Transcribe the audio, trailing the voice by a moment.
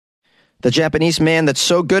The Japanese man that's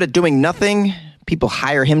so good at doing nothing, people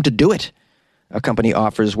hire him to do it. A company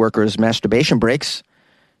offers workers masturbation breaks.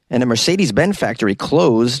 And a Mercedes-Benz factory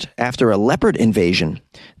closed after a leopard invasion.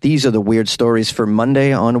 These are the weird stories for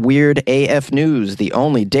Monday on Weird AF News, the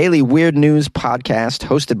only daily weird news podcast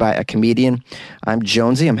hosted by a comedian. I'm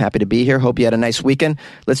Jonesy. I'm happy to be here. Hope you had a nice weekend.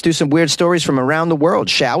 Let's do some weird stories from around the world,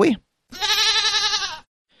 shall we?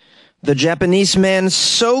 The Japanese man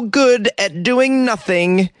so good at doing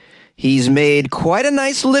nothing, he's made quite a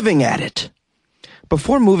nice living at it.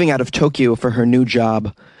 Before moving out of Tokyo for her new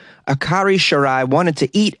job, Akari Shirai wanted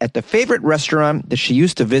to eat at the favorite restaurant that she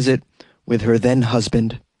used to visit with her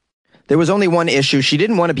then-husband. There was only one issue. She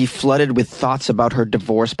didn't want to be flooded with thoughts about her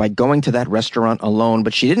divorce by going to that restaurant alone,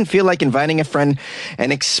 but she didn't feel like inviting a friend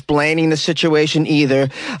and explaining the situation either.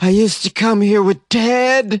 I used to come here with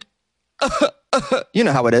Ted. You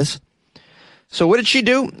know how it is. So what did she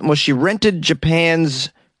do? Well, she rented Japan's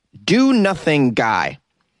do-nothing guy.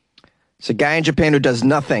 It's a guy in Japan who does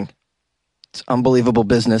nothing. It's unbelievable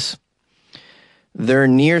business. Their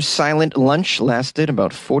near-silent lunch lasted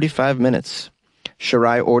about 45 minutes.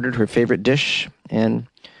 Shirai ordered her favorite dish, and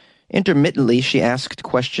intermittently she asked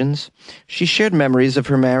questions. She shared memories of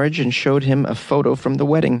her marriage and showed him a photo from the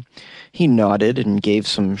wedding. He nodded and gave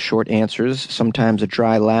some short answers, sometimes a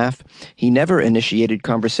dry laugh. He never initiated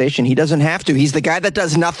conversation. He doesn't have to. He's the guy that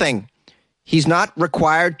does nothing. He's not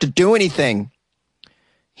required to do anything.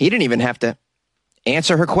 He didn't even have to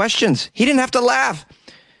answer her questions. He didn't have to laugh.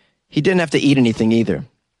 He didn't have to eat anything either.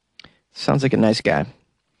 Sounds like a nice guy.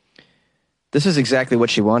 This is exactly what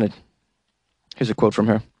she wanted. Here's a quote from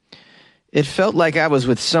her. It felt like I was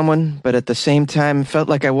with someone, but at the same time felt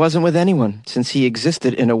like I wasn't with anyone, since he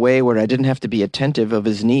existed in a way where I didn't have to be attentive of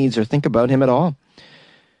his needs or think about him at all.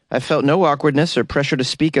 I felt no awkwardness or pressure to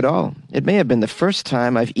speak at all. It may have been the first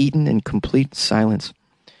time I've eaten in complete silence.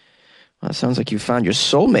 Well, that sounds like you found your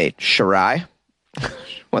soulmate, Shirai.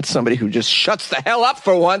 Want somebody who just shuts the hell up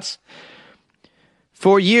for once.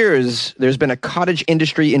 For years, there's been a cottage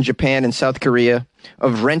industry in Japan and South Korea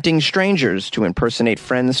of renting strangers to impersonate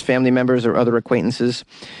friends, family members, or other acquaintances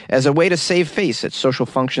as a way to save face at social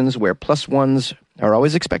functions where plus ones are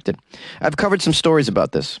always expected. I've covered some stories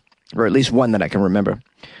about this, or at least one that I can remember,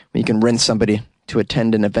 when you can rent somebody to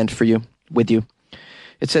attend an event for you, with you.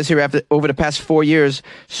 It says here, over the past 4 years,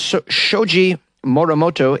 Shoji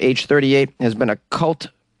Morimoto, age 38, has been a cult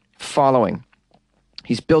following.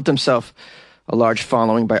 He's built himself a large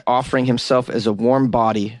following by offering himself as a warm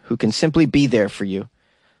body who can simply be there for you,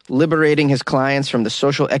 liberating his clients from the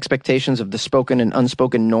social expectations of the spoken and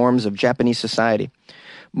unspoken norms of Japanese society.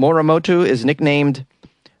 Morimoto is nicknamed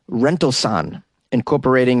Rental-san,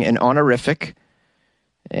 incorporating an honorific,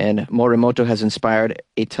 and Morimoto has inspired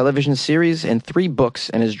a television series and 3 books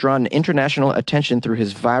and has drawn international attention through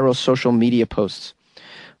his viral social media posts.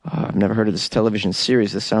 I've never heard of this television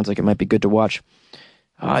series. This sounds like it might be good to watch.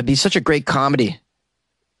 It'd be such a great comedy.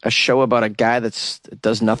 A show about a guy that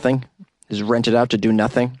does nothing, is rented out to do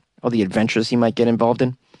nothing, all the adventures he might get involved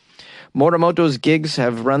in. Morimoto's gigs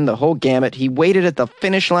have run the whole gamut. He waited at the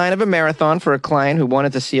finish line of a marathon for a client who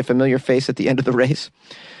wanted to see a familiar face at the end of the race.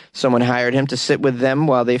 Someone hired him to sit with them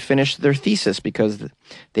while they finished their thesis because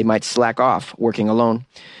they might slack off working alone.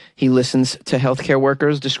 He listens to healthcare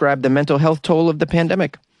workers describe the mental health toll of the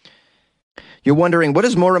pandemic. You're wondering, what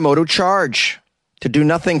does Morimoto charge to do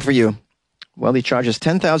nothing for you? Well, he charges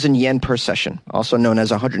 10,000 yen per session, also known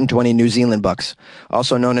as 120 New Zealand bucks,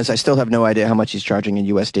 also known as, I still have no idea how much he's charging in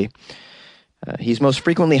USD. He's most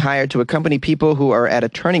frequently hired to accompany people who are at a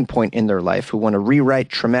turning point in their life, who want to rewrite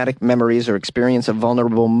traumatic memories or experience a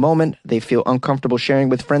vulnerable moment they feel uncomfortable sharing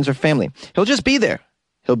with friends or family. He'll just be there.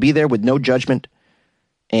 He'll be there with no judgment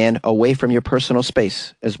and away from your personal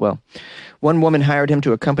space as well. One woman hired him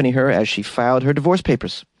to accompany her as she filed her divorce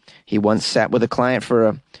papers. He once sat with a client for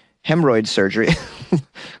a hemorrhoid surgery.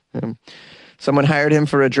 Someone hired him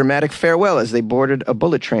for a dramatic farewell as they boarded a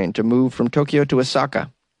bullet train to move from Tokyo to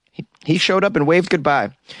Osaka. He showed up and waved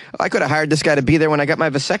goodbye. I could have hired this guy to be there when I got my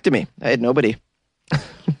vasectomy. I had nobody.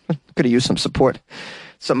 Could have used some support.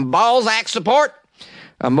 Some Balzac support.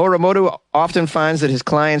 Morimoto often finds that his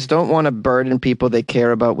clients don't want to burden people they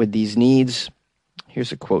care about with these needs.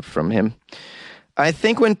 Here's a quote from him. I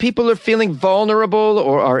think when people are feeling vulnerable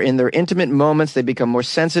or are in their intimate moments, they become more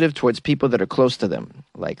sensitive towards people that are close to them,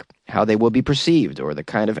 like how they will be perceived or the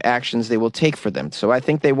kind of actions they will take for them. So I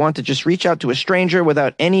think they want to just reach out to a stranger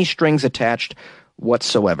without any strings attached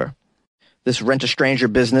whatsoever. This rent-a-stranger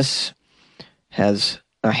business has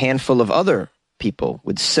a handful of other people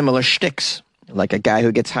with similar shticks, like a guy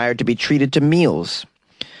who gets hired to be treated to meals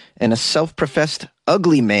and a self-professed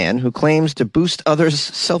ugly man who claims to boost others'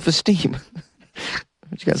 self-esteem.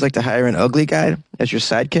 Would you guys like to hire an ugly guy as your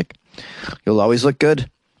sidekick? You'll always look good.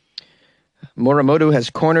 Morimoto has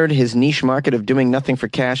cornered his niche market of doing nothing for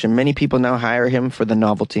cash, and many people now hire him for the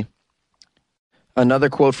novelty. Another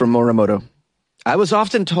quote from Morimoto. I was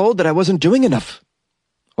often told that I wasn't doing enough,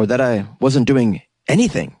 or that I wasn't doing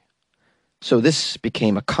anything. So this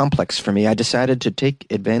became a complex for me. I decided to take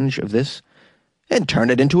advantage of this and turn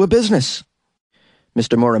it into a business.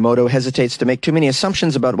 Mr. Morimoto hesitates to make too many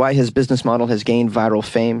assumptions about why his business model has gained viral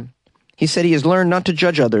fame. He said he has learned not to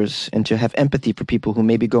judge others and to have empathy for people who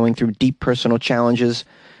may be going through deep personal challenges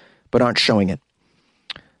but aren't showing it.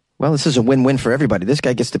 Well, this is a win-win for everybody. This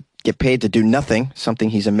guy gets to get paid to do nothing, something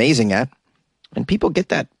he's amazing at, and people get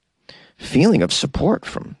that feeling of support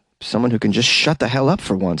from someone who can just shut the hell up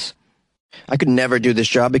for once. I could never do this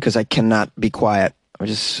job because I cannot be quiet. I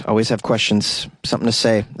just always have questions, something to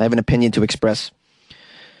say. I have an opinion to express.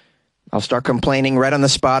 I'll start complaining right on the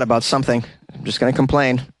spot about something. I'm just going to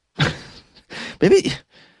complain. Maybe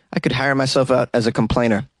I could hire myself out as a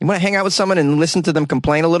complainer. You want to hang out with someone and listen to them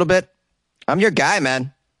complain a little bit? I'm your guy,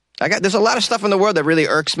 man. There's a lot of stuff in the world that really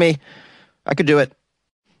irks me. I could do it.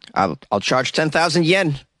 I'll charge 10,000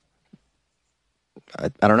 yen. I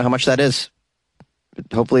don't know how much that is.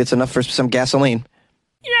 But hopefully it's enough for some gasoline.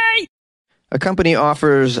 Yay! A company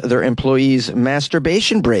offers their employees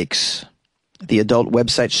masturbation breaks. The adult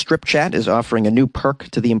website StripChat is offering a new perk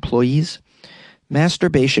to the employees.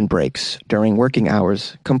 Masturbation breaks during working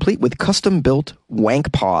hours, complete with custom-built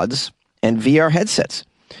wank pods and VR headsets.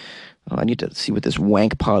 Oh, I need to see what this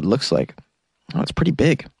wank pod looks like. Oh, it's pretty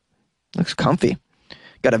big. Looks comfy.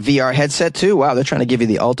 Got a VR headset too. Wow, they're trying to give you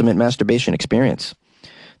the ultimate masturbation experience.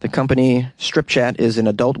 The company StripChat is an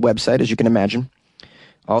adult website, as you can imagine.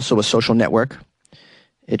 Also a social network.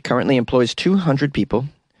 It currently employs 200 people.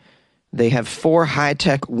 They have 4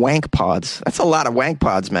 high-tech wank pods. That's a lot of wank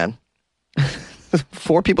pods, man.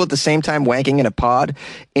 4 people at the same time wanking in a pod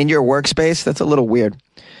in your workspace? That's a little weird.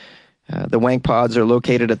 The wank pods are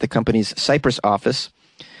located at the company's Cyprus office.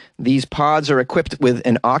 These pods are equipped with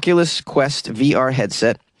an Oculus Quest VR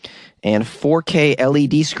headset and 4K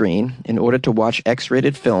LED screen in order to watch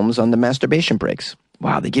X-rated films on the masturbation breaks.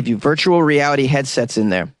 Wow, they give you virtual reality headsets in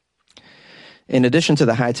there. In addition to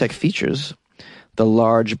the high-tech features, the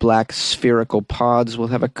large black spherical pods will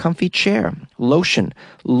have a comfy chair, lotion,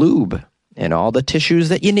 lube, and all the tissues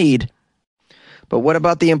that you need. But what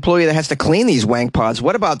about the employee that has to clean these wank pods?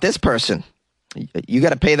 What about this person? You got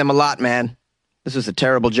to pay them a lot, man. This is a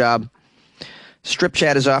terrible job.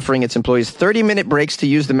 StripChat is offering its employees 30-minute breaks to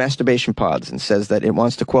use the masturbation pods and says that it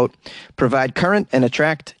wants to, quote, provide current and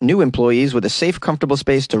attract new employees with a safe, comfortable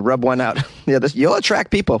space to rub one out. Yeah, you'll attract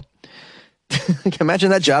people. Can you imagine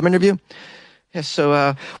that job interview? Yeah,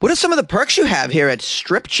 so what are some of the perks you have here at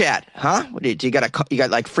StripChat, huh? Do you got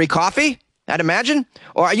like free coffee, I'd imagine?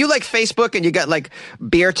 Or are you like Facebook and you got like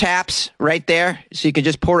beer taps right there so you can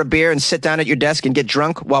just pour a beer and sit down at your desk and get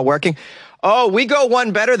drunk while working? Oh, we go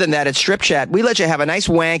one better than that at StripChat. We let you have a nice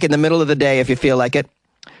wank in the middle of the day if you feel like it.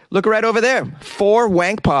 Look right over there. 4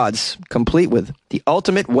 wank pods, complete with the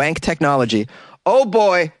ultimate wank technology. Oh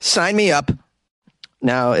boy, sign me up.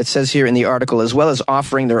 Now, it says here in the article, as well as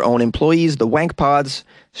offering their own employees the wank pods,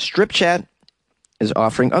 StripChat is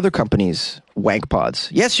offering other companies wank pods.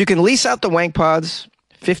 Yes, you can lease out the wank pods,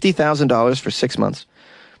 $50,000 for 6 months.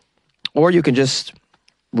 Or you can just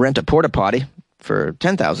rent a porta potty for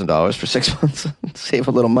 $10,000 for 6 months. Save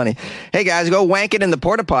a little money. Hey, guys, go wank it in the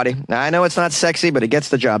porta potty. Now, I know it's not sexy, but it gets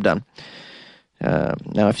the job done.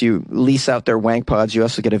 Now, if you lease out their wank pods, you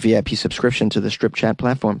also get a VIP subscription to the StripChat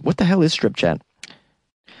platform. What the hell is StripChat?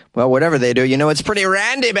 Well, whatever they do, you know it's pretty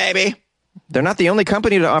randy, baby. They're not the only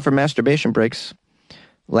company to offer masturbation breaks.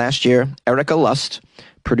 Last year, Erika Lust,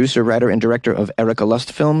 producer, writer, and director of Erika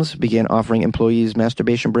Lust Films, began offering employees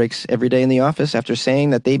masturbation breaks every day in the office after saying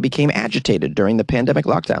that they became agitated during the pandemic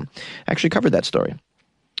lockdown. I actually covered that story.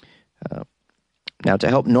 Now, to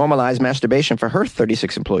help normalize masturbation for her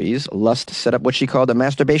 36 employees, Lust set up what she called a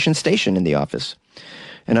masturbation station in the office.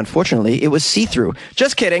 And unfortunately, it was see-through.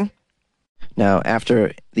 Just kidding. Now,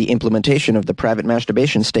 after the implementation of the private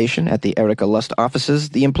masturbation station at the Erika Lust offices,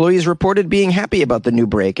 the employees reported being happy about the new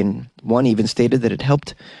break, and one even stated that it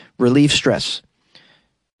helped relieve stress.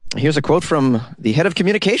 Here's a quote from the head of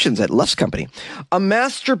communications at Lust Company. A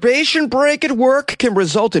masturbation break at work can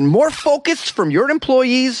result in more focus from your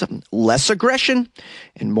employees, less aggression,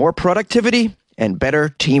 and more productivity and better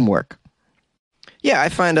teamwork. Yeah, I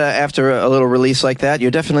find after a little release like that,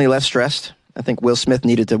 you're definitely less stressed. I think Will Smith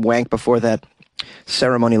needed to wank before that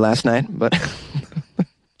ceremony last night, but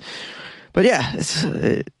But yeah,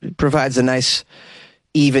 it provides a nice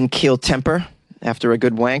even keel temper after a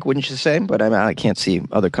good wank, wouldn't you say? But I can't see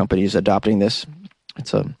other companies adopting this.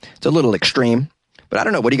 It's a little extreme. But I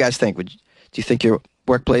don't know. What do you guys think? Do you think your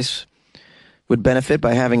workplace would benefit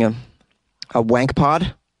by having a wank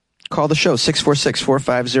pod? Call the show,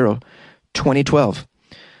 646-450-2012.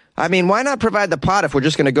 I mean, why not provide the pod if we're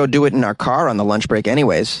just going to go do it in our car on the lunch break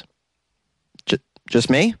anyways? Just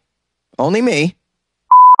me? Only me?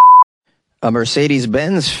 A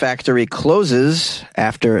Mercedes-Benz factory closes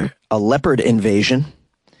after a leopard invasion.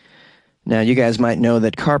 Now, you guys might know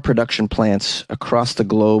that car production plants across the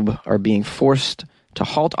globe are being forced to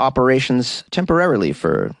halt operations temporarily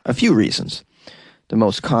for a few reasons. The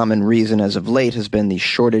most common reason as of late has been the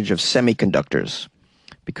shortage of semiconductors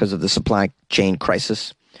because of the supply chain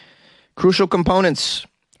crisis. Crucial components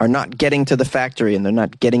are not getting to the factory and they're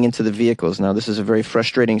not getting into the vehicles. Now, this is a very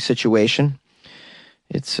frustrating situation.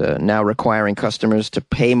 It's now requiring customers to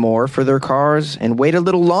pay more for their cars and wait a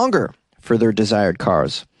little longer for their desired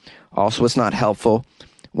cars. Also, it's not helpful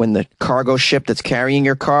when the cargo ship that's carrying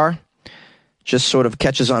your car just sort of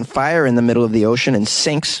catches on fire in the middle of the ocean and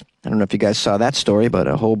sinks. I don't know if you guys saw that story, but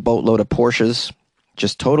a whole boatload of Porsches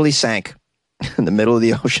just totally sank in the middle of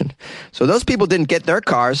the ocean. So those people didn't get their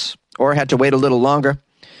cars or had to wait a little longer.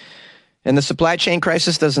 And the supply chain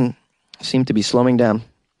crisis doesn't seem to be slowing down.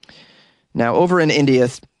 Now, over in India,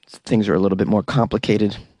 things are a little bit more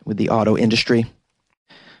complicated with the auto industry.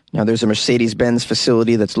 Now, there's a Mercedes-Benz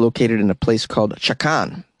facility that's located in a place called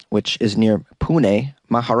Chakan, which is near Pune,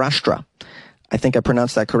 Maharashtra. I think I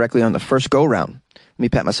pronounced that correctly on the first go-round. Let me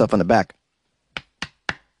pat myself on the back.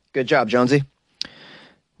 Good job, Jonesy.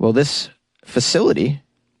 Well, this facility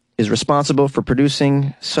is responsible for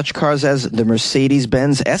producing such cars as the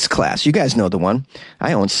Mercedes-Benz S-Class. You guys know the one.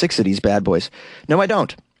 I own 6 of these bad boys. No, I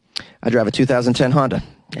don't. I drive a 2010 Honda.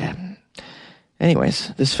 Yeah.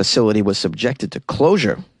 Anyways, this facility was subjected to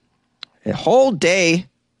closure. A whole day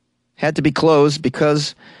had to be closed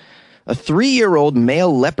because a 3-year-old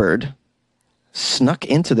male leopard snuck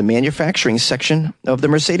into the manufacturing section of the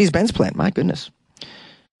Mercedes-Benz plant. My goodness.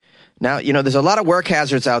 Now, you know, there's a lot of work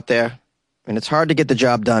hazards out there, and it's hard to get the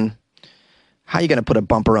job done. How are you going to put a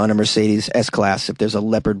bumper on a Mercedes S-Class if there's a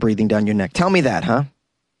leopard breathing down your neck? Tell me that, huh?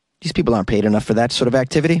 These people aren't paid enough for that sort of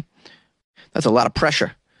activity. That's a lot of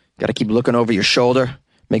pressure. Got to keep looking over your shoulder,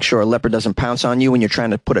 make sure a leopard doesn't pounce on you when you're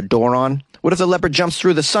trying to put a door on. What if the leopard jumps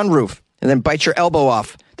through the sunroof and then bites your elbow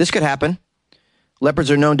off? This could happen.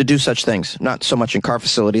 Leopards are known to do such things, not so much in car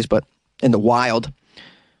facilities, but in the wild.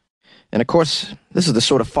 And of course, this is the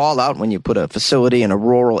sort of fallout when you put a facility in a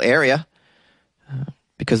rural area,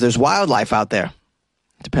 because there's wildlife out there.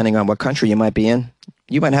 Depending on what country you might be in,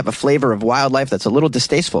 you might have a flavor of wildlife that's a little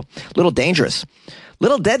distasteful, a little dangerous, a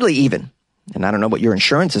little deadly even. And I don't know what your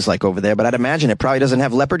insurance is like over there, but I'd imagine it probably doesn't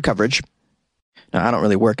have leopard coverage. Now, I don't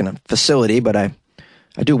really work in a facility, but I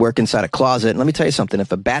do work inside a closet. And let me tell you something.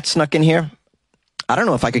 If a bat snuck in here, I don't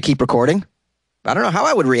know if I could keep recording. I don't know how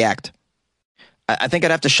I would react. I think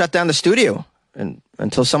I'd have to shut down the studio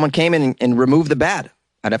until someone came in and removed the bat.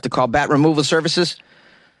 I'd have to call bat removal services,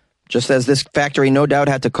 just as this factory no doubt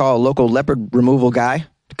had to call a local leopard removal guy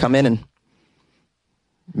to come in and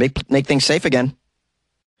make things safe again.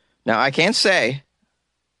 Now, I can say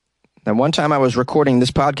that one time I was recording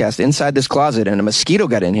this podcast inside this closet and a mosquito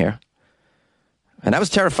got in here. And that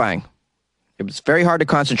was terrifying. It was very hard to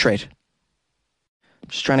concentrate.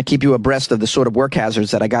 Just trying to keep you abreast of the sort of work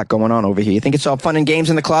hazards that I got going on over here. You think it's all fun and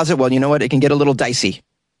games in the closet? Well, you know what? It can get a little dicey.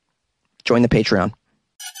 Join the Patreon.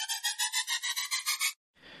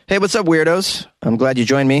 Hey, what's up, weirdos? I'm glad you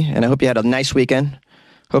joined me, and I hope you had a nice weekend.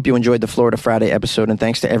 Hope you enjoyed the Florida Friday episode, and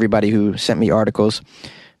thanks to everybody who sent me articles.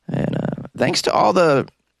 And thanks to all the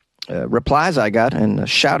replies I got and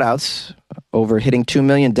shout-outs over hitting 2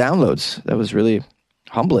 million downloads. That was really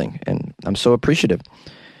humbling, and I'm so appreciative.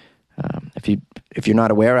 If you're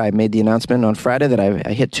not aware, I made the announcement on Friday that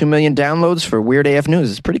I hit 2 million downloads for Weird AF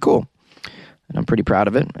News. It's pretty cool, and I'm pretty proud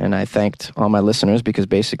of it. And I thanked all my listeners because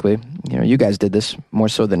basically, you know, you guys did this more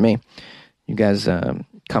so than me. You guys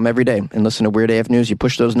come every day and listen to Weird AF News. You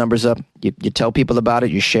push those numbers up. You tell people about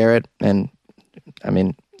it. You share it. And, I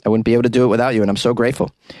mean, I wouldn't be able to do it without you, and I'm so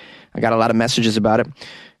grateful. I got a lot of messages about it.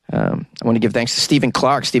 I want to give thanks to Stephen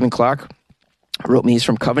Clark. Stephen Clark wrote me. He's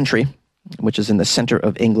from Coventry, which is in the center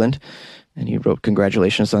of England. And he wrote,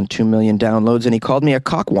 congratulations on 2 million downloads. And he called me a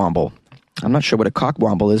cockwomble. I'm not sure what a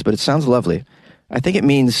cockwomble is, but it sounds lovely. I think it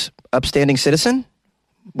means upstanding citizen.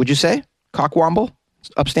 Would you say? Cockwomble?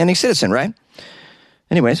 Upstanding citizen, right?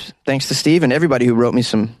 Anyways, thanks to Steve and everybody who wrote me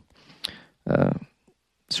some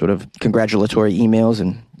sort of congratulatory emails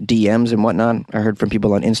and DMs and whatnot. I heard from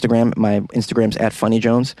people on Instagram. My Instagram's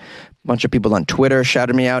 @FunnyJones. A bunch of people on Twitter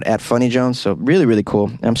shouted me out @FunnyJones. So really, really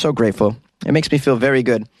cool. I'm so grateful. It makes me feel very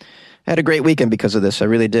good. I had a great weekend because of this. I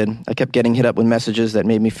really did. I kept getting hit up with messages that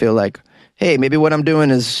made me feel like, hey, maybe what I'm doing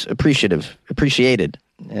is appreciated.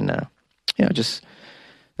 And, just,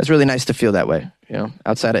 that's really nice to feel that way.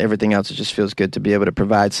 Outside of everything else, it just feels good to be able to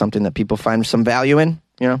provide something that people find some value in.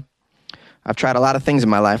 I've tried a lot of things in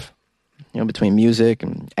my life, between music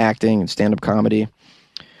and acting and stand-up comedy.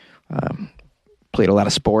 Played a lot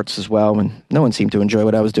of sports as well, and no one seemed to enjoy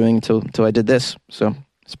what I was doing until I did this. So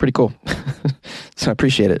it's pretty cool. So I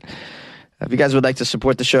appreciate it. If you guys would like to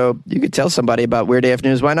support the show, you could tell somebody about Weird AF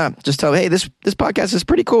News. Why not? Just tell, hey, this podcast is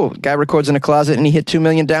pretty cool. Guy records in a closet, and he hit 2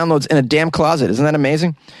 million downloads in a damn closet. Isn't that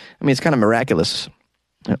amazing? I mean, it's kind of miraculous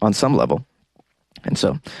on some level. And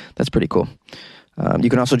so that's pretty cool. You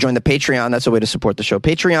can also join the Patreon. That's a way to support the show.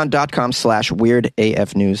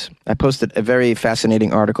 Patreon.com/WeirdAFNews. I posted a very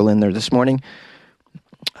fascinating article in there this morning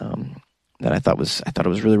that I thought it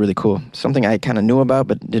was really, really cool. Something I kind of knew about,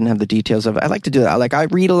 but didn't have the details of. I like to do that. I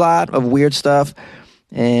read a lot of weird stuff,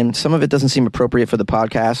 and some of it doesn't seem appropriate for the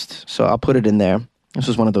podcast, so I'll put it in there. This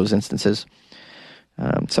was one of those instances.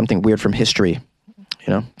 Something weird from history,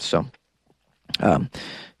 So, you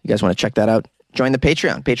guys want to check that out? Join the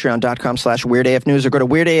Patreon, patreon.com/WeirdAFNews, or go to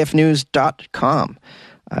weirdafnews.com.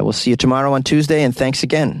 I will see you tomorrow on Tuesday, and thanks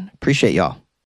again. Appreciate y'all.